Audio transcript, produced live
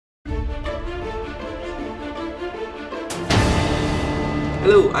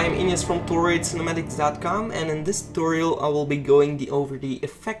Hello, I'm Ignace from cinematics.com, and in this tutorial I will be going over the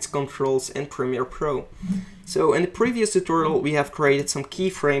effects controls in Premiere Pro. So in the previous tutorial we have created some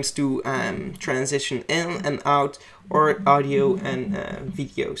keyframes to transition in and out or audio and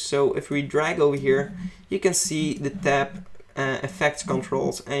video. So if we drag over here, you can see the tab effects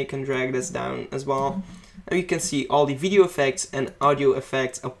controls, and you can drag this down as well. And you can see all the video effects and audio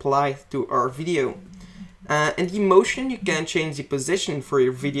effects applied to our video. In the motion, you can change the position for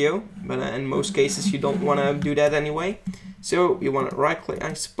your video, but in most cases you don't want to do that anyway. So you want to right click,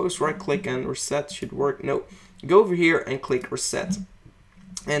 I suppose right click and reset should work. No, go over here and click reset,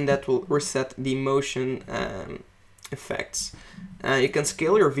 and that will reset the motion effects. You can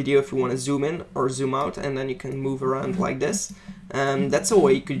scale your video if you want to zoom in or zoom out, and then you can move around like this. That's a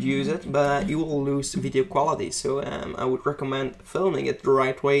way you could use it, but you will lose video quality. So I would recommend filming it the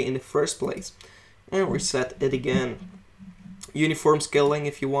right way in the first place. And reset it again. Uniform scaling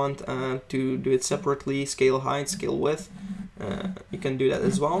if you want to do it separately, scale height, scale width, you can do that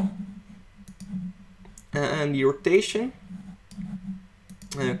as well. And the rotation,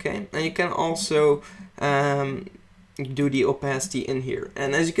 okay, and you can also do the opacity in here.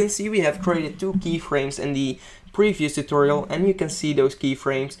 And as you can see, we have created two keyframes in the previous tutorial, and you can see those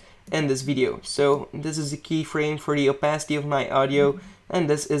keyframes in this video. So this is a keyframe for the opacity of my audio, and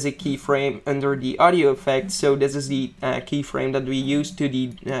this is a keyframe under the audio effect. So this is the keyframe that we use to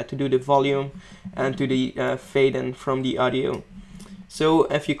do the volume and to the fade in from the audio. So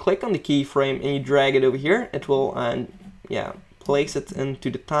if you click on the keyframe and you drag it over here, it will place it into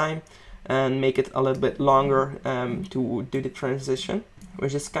the time and make it a little bit longer to do the transition,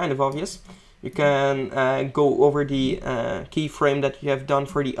 which is kind of obvious. You can go over the keyframe that you have done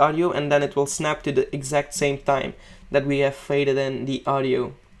for the audio, and then it will snap to the exact same time that we have faded in the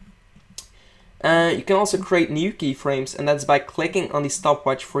audio. You can also create new keyframes, and that's by clicking on the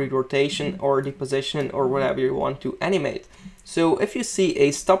stopwatch for the rotation or the position or whatever you want to animate. So if you see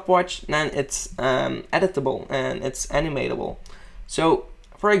a stopwatch, then it's editable and it's animatable. So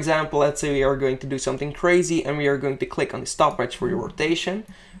for example, let's say we are going to do something crazy and we are going to click on the stopwatch for the rotation,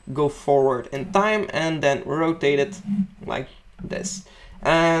 go forward in time, and then rotate it like this.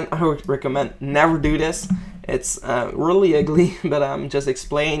 And I would recommend never do this. It's really ugly, but I'm just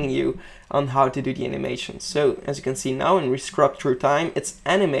explaining you on how to do the animation. So as you can see now, when we scrub through time, it's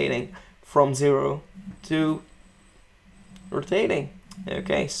animating from 0 to rotating.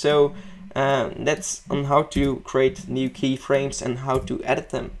 Okay, so that's on how to create new keyframes and how to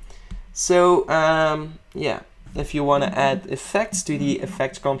edit them. So yeah, if you want to add effects to the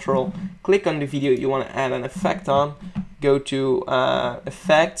effects control, click on the video you want to add an effect on, go to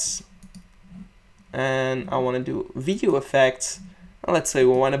effects, and I want to do video effects. Let's say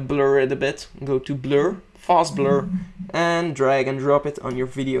we want to blur it a bit, go to blur, fast blur, and drag and drop it on your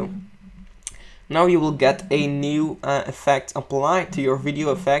video. Now you will get a new effect applied to your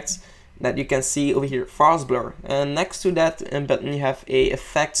video effects that you can see over here, fast blur. And next to that button you have a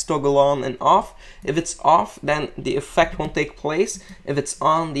effects toggle on and off. If it's off, then the effect won't take place. If it's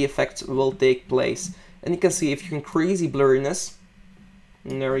on, the effect will take place. And you can see if you increase the blurriness,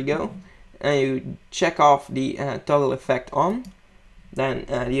 and there we go, and you check off the toggle effect on, then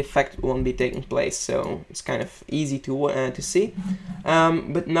the effect won't be taking place. So it's kind of easy to see.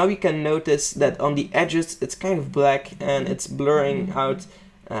 But now you can notice that on the edges it's kind of black and it's blurring out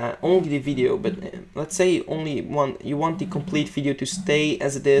only the video. But let's say you want the complete video to stay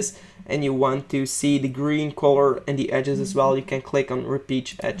as it is, and you want to see the green color and the edges as well. You can click on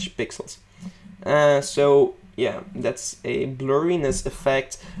repeat edge pixels. So yeah, that's a blurriness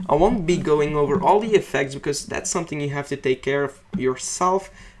effect. I won't be going over all the effects because that's something you have to take care of yourself,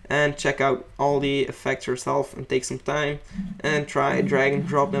 and check out all the effects yourself and take some time and try drag and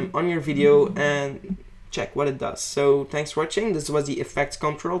drop them on your video and check what it does. So thanks for watching. This was the effects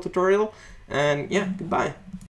control tutorial, and yeah, goodbye.